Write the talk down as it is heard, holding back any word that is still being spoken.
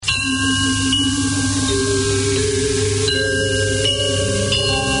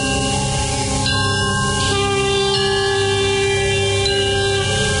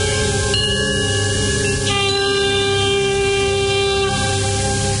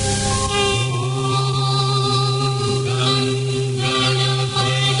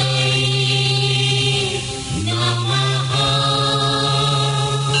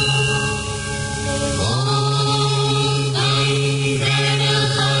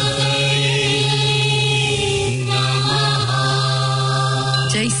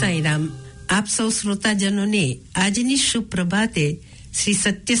સાઈ રામ. આપ સૌ શ્રોતાજનોને આજની શુભ પ્રભાતે શ્રી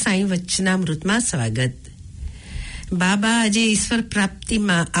સત્ય સાઈ વચનામૃતમાં સ્વાગત. બાબા આજે ઈશ્વર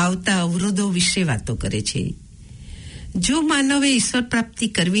પ્રાપ્તિમાં આવતા અવરોધો વિશે વાતો કરે છે. જો માનવે ઈશ્વર પ્રાપ્તિ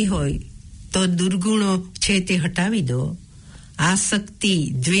કરવી હોય તો દુર્ગુણો છે તે હટાવી દો. આસક્તિ,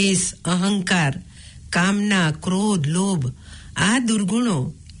 દ્વેષ, અહંકાર, કામના, ક્રોધ, લોભ, આ દુર્ગુણો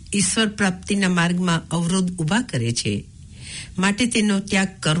ઈશ્વર પ્રાપ્તિના માર્ગમાં અવરોધ ઉભા કરે છે. માટે તેનો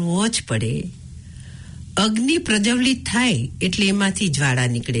ત્યાગ કરવો જ પડે. અગ્નિ પ્રજ્વલિત થાય એટલે એમાંથી જ્વાળા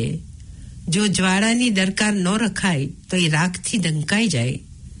નીકળે. જો જ્વાળાની દરકાર ન રખાય તો એ રાખથી ઢંકાઈ જાય.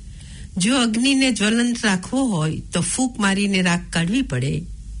 જો અગ્નિને જ્વલંત રાખવો હોય તો ફૂંક મારીને રાખ કાઢવી પડે.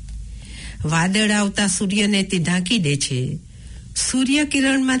 વાદળ આવતા સૂર્યને તે ઢાંકી દે છે. સૂર્ય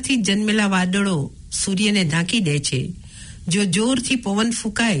કિરણમાંથી જન્મેલા વાદળો સૂર્યને ઢાંકી દે છે. જો જોરથી પવન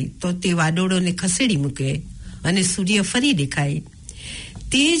ફૂંકાય તો તે વાદળોને ખસેડી મૂકે અને સૂર્ય ફરી દેખાય.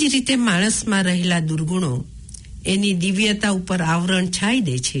 તે જ રીતે માણસમાં રહેલા દુર્ગુણો એની દિવ્યતા ઉપર આવરણ છાઈ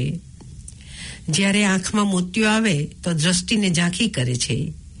દે છે. જ્યારે આંખમાં મોતિયો આવે તો દ્રષ્ટિને ઝાંખી કરે છે.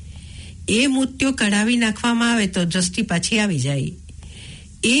 એ મોતિયો કઢાવી નાખવામાં આવે તો દ્રષ્ટિ પાછી આવી જાય.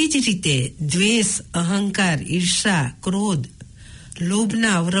 એ જ રીતે દ્વેષ, અહંકાર, ઈર્ષા, ક્રોધ,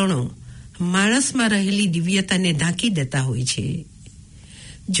 લોભના આવરણો માણસમાં રહેલી દિવ્યતાને ઢાંકી દેતા હોય છે.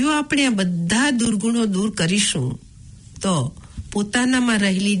 જો આપણે આ બધા દુર્ગુણો દૂર કરીશું તો પોતાનામાં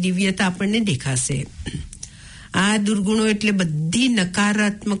રહેલી દિવ્યતા આપણને દેખાશે. આ દુર્ગુણો એટલે બધી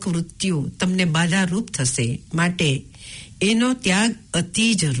નકારાત્મક વૃત્તિઓ તમને બાધારૂપ થશે. માટે એનો ત્યાગ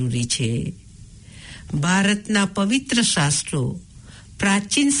અતિ જરૂરી છે. ભારતના પવિત્ર શાસ્ત્રો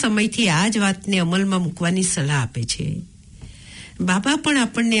પ્રાચીન સમયથી આ જ વાતને અમલમાં મૂકવાની સલાહ આપે છે. બાબા પણ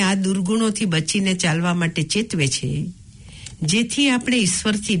આપણને આ દુર્ગુણોથી બચીને ચાલવા માટે ચેતવે છે, જેથી આપણે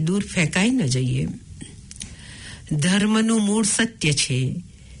ઈશ્વરથી દૂર ફેંકાઈ ન જઈએ. ધર્મનું મૂળ સત્ય છે.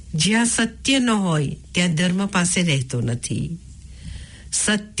 જ્યાં સત્ય ન હોય ત્યાં ધર્મ પાસે રહેતો નથી.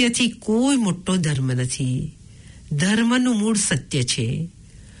 સત્યથી કોઈ મોટો ધર્મ નથી. ધર્મનું મૂળ સત્ય છે.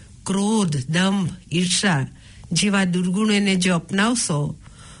 ક્રોધ, દંભ, ઈર્ષા જેવા દુર્ગુણોને જો અપનાવશો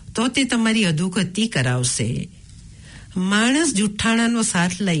તો તે તમારી અધોગતિ કરાવશે. માણસ જુઠ્ઠાણાનો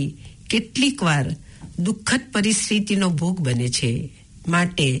સાથ લઈ કેટલીક વાર દુઃખદ પરિસ્થિતિનો ભોગ બને છે.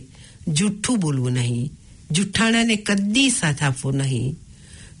 માટે જુઠ્ઠું બોલવું નહીં. જુઠ્ઠાણાને કદી સાથ આપવો નહીં.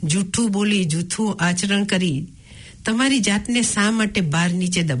 જૂઠું બોલી, જૂઠું આચરણ કરી તમારી જાતને શા માટે ભાર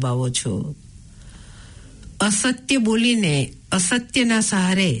નીચે દબાવો છો? અસત્ય બોલીને અસત્યના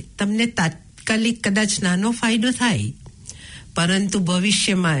સહારે તમને તાત્કાલિક કદાચ નાનો ફાયદો થાય, પરંતુ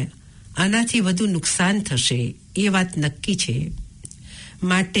ભવિષ્યમાં આનાથી વધુ નુકસાન થશે. એ વાત નક્કી છે.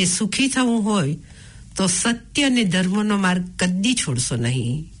 માટે સુખી થવું હોય તો સત્ય અને ધર્મનો માર્ગ કદી છોડશો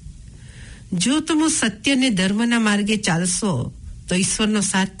નહીં. જો તમે સત્ય અને ધર્મના માર્ગે ચાલશો તો ઈશ્વરનો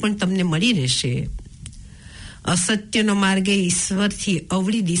સાથ પણ તમને મળી રહેશે. અસત્યનો માર્ગ એ ઈશ્વરથી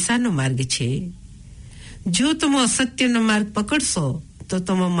અવળી દિશાનો માર્ગ છે. જો તમે અસત્યનો માર્ગ પકડશો તો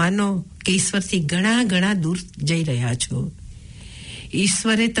તમે માનો કે ઈશ્વરથી ઘણા ઘણા દૂર જઈ રહ્યા છો.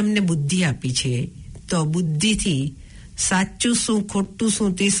 ઈશ્વરે તમને બુદ્ધિ આપી છે, તો બુદ્ધિથી સાચું શું ખોટું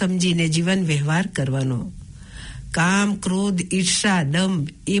શું તે સમજીને જીવન વ્યવહાર કરવાનો. કામ, ક્રોધ, ઈર્ષા, દંભ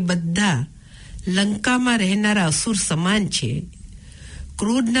એ બધા લંકામાં રહેનારા અસુર સમાન છે.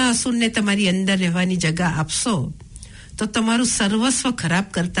 ક્રોધના અસુરને તમારી અંદર રહેવાની જગા આપશો તો તમારું સર્વસ્વ ખરાબ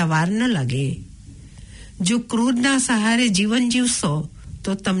કરતા વાર ન લાગે. જો ક્રોધના સહારે જીવન જીવશો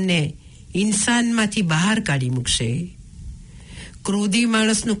તો તમને ઇન્સાનમાંથી બહાર કાઢી મૂકશે. ક્રોધી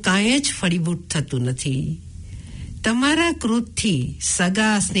માણસનું કાંઈ જ ફળીભૂત થતું નથી. તમારા ક્રોધથી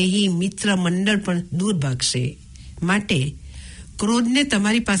સગા, સ્નેહી, મિત્ર મંડળ પણ દૂર ભાગશે. માટે ક્રોધને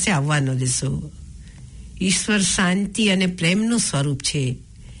તમારી પાસે આવવા ન દેશો. ઈશ્વર શાંતિ અને પ્રેમનું સ્વરૂપ છે.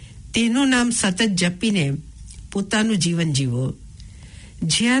 તેનું નામ સતત જપીને પોતાનું જીવન જીવો.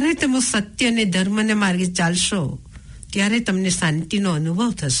 જ્યારે તમે સત્ય અને ધર્મને માર્ગે ચાલશો ત્યારે તમને શાંતિનો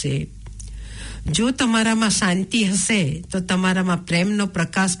અનુભવ થશે. જો તમારામાં શાંતિ હશે તો તમારામાં પ્રેમનો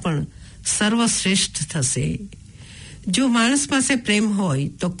પ્રકાશ પણ સર્વશ્રેષ્ઠ થશે. જો માણસ પાસે પ્રેમ હોય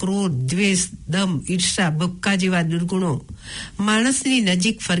તો ક્રોધ, દ્વેષ, દંભ, ઈર્ષા, ભક્કા જેવા દુર્ગુણો માણસની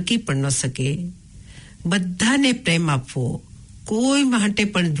નજીક ફરકી પણ ન શકે. બધાને પ્રેમ આપવો, કોઈ માટે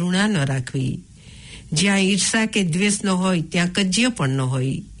પણ ઘૃણા ન રાખવી. જ્યાં ઈર્ષા કે દ્વેષ ન હોય ત્યાં કજ્ય પણ ન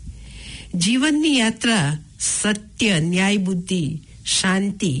હોય. જીવનની યાત્રા સત્ય, ન્યાય, બુદ્ધિ,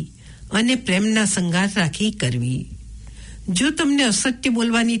 શાંતિ અને પ્રેમના સંઘાત રાખી કરવી. જો તમને અસત્ય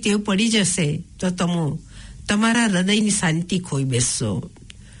બોલવાની ટેવ પડી જશે તો તમે તમારા હૃદયની શાંતિ ખોઈ બેસશો.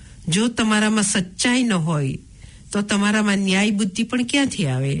 જો તમારામાં સચ્ચાઈ ન હોય તો તમારામાં ન્યાય બુદ્ધિ પણ ક્યાંથી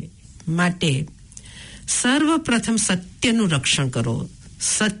આવે? માટે સર્વપ્રથમ સત્યનું રક્ષણ કરો.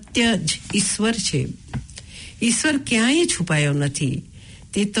 સત્ય જ ઈશ્વર છે. ઈશ્વર ક્યાંય છુપાયો નથી.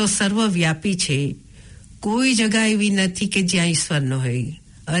 તે તો સર્વવ્યાપી છે. કોઈ જગા એવી નથી કે જ્યાં ઈશ્વર ન હોય.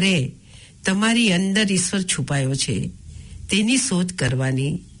 અરે, તમારી અંદર ઈશ્વર છુપાયો છે. તેની શોધ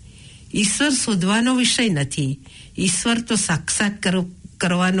કરવાની. ઈશ્વર શોધવાનો વિષય નથી. ઈશ્વર તો સાક્ષાત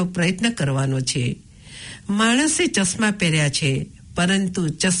કરવાનો પ્રયત્ન કરવાનો છે. માણસે ચશ્મા પહેર્યા છે, પરંતુ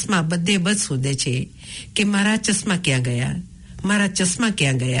ચશ્મા બધે બધ શોધે છે કે મારા ચશ્મા ક્યાં ગયા, મારા ચશ્મા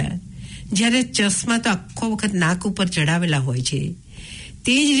ક્યાં ગયા. જ્યારે ચશ્મા તો આખો વખત નાક ઉપર ચડાવેલા હોય છે.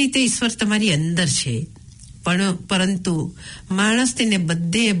 તે જ રીતે ઈશ્વર તમારી અંદર છે, પરંતુ માણસ તેને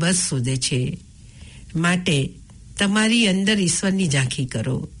બધે બધ શોધે છે. માટે તમારી અંદર ઈશ્વરની ઝાંખી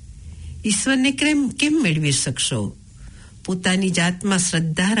કરો. ઈશ્વરને કેમ મેળવી શકશો? પોતાની જાતમાં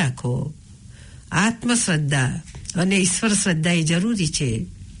શ્રદ્ધા રાખો. આત્મશ્રદ્ધા અને ઈશ્વર શ્રદ્ધા એ જરૂરી છે.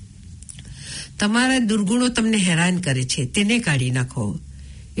 તમારા દુર્ગુણો તમને હેરાન કરે છે, તેને કાઢી નાખો,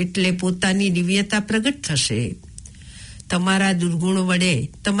 એટલે પોતાની દિવ્યતા પ્રગટ થશે. તમારા દુર્ગુણો વડે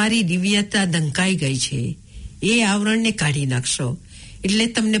તમારી દિવ્યતા ઢંકાઈ ગઈ છે. એ આવરણને કાઢી નાખશો, એટલે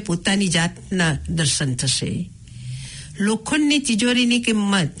તમને પોતાની જાતના દર્શન થશે. લોખંડની તિજોરીની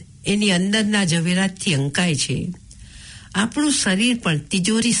કિંમત એની અંદરના ઝવેરાતથી અંકાય છે. આપણું શરીર પણ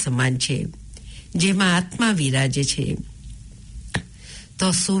તિજોરી સમાન છે, જેમાં આત્મા વિરાજે છે.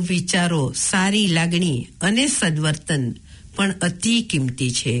 તો શુભ વિચારો, સારી લાગણી અને સદવર્તન પણ અતિ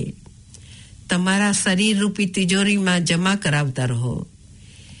કિંમતી છે. તમારા શરીર રૂપી તિજોરીમાં જમા કરાવતા રહો.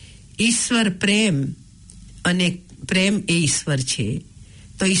 ઈશ્વર પ્રેમ, અને પ્રેમ એ ઈશ્વર છે.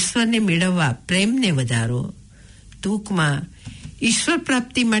 તો ઈશ્વરને મેળવવા પ્રેમને વધારો. ટૂંકમાં ઈશ્વર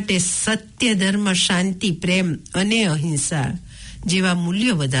પ્રાપ્તિ માટે સત્ય, ધર્મ, શાંતિ, પ્રેમ અને અહિંસા જેવા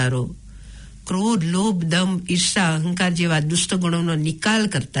મૂલ્યો વધારો. ક્રોધ, લોભ, દંભ, ઈર્ષા, અહંકાર જેવા દુષ્ટ ગુણોનો નિકાલ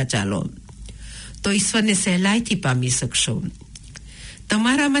કરતા ચાલો, તો ઈશ્વરને સહેલાઈથી પામી શકશો.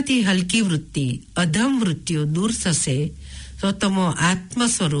 તમારામાંથી હલકી વૃત્તિ, અધમ વૃત્તિઓ દૂર થશે, તો તમે આત્મ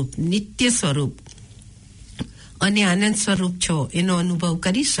સ્વરૂપ, નિત્ય સ્વરૂપ અને આનંદ સ્વરૂપ છો એનો અનુભવ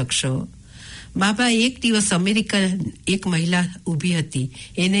કરી શકશો. બાબા એક દિવસ અમેરિકા એક મહિલા ઊભી હતી.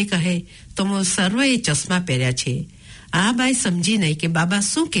 એને કહે, તમે સર્વે ચશ્મા પહેર્યા છે. આ બાઈ સમજી નહીં કે બાબા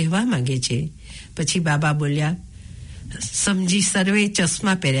શું કહેવા માંગે છે. પછી બાબા બોલ્યા, સમજી, સર્વે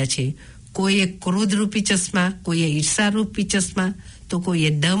ચશ્મા પહેર્યા છે. કોઈએ ક્રોધરૂપી ચશ્મા, કોઈએ ઈર્ષારૂપી ચશ્મા, તો કોઈએ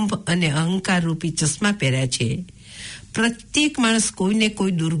દંભ અને અહંકાર રૂપી ચશ્મા પહેર્યા છે. પ્રત્યેક માણસ કોઈને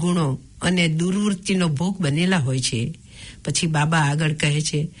કોઈ દુર્ગુણો અને દુર્વૃત્તિનો ભોગ બનેલા હોય છે. પછી બાબા આગળ કહે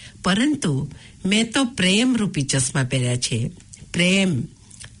છે, પરંતુ મેં તો પ્રેમ રૂપી ચશ્મા પહેર્યા છે. પ્રેમ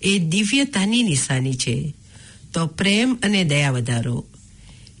એ દિવ્યતાની નિશાની છે. તો પ્રેમ અને દયા વધારો.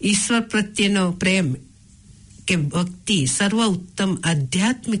 ઈશ્વર પ્રત્યેનો પ્રેમ કે ભક્તિ સર્વ ઉત્તમ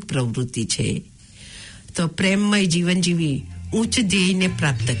આધ્યાત્મિક પ્રવૃત્તિ છે. તો પ્રેમમય જીવન જીવી ઉચ્ચ ધ્યેયને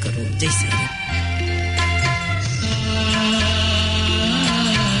પ્રાપ્ત કરો. જય શ્રી રામ.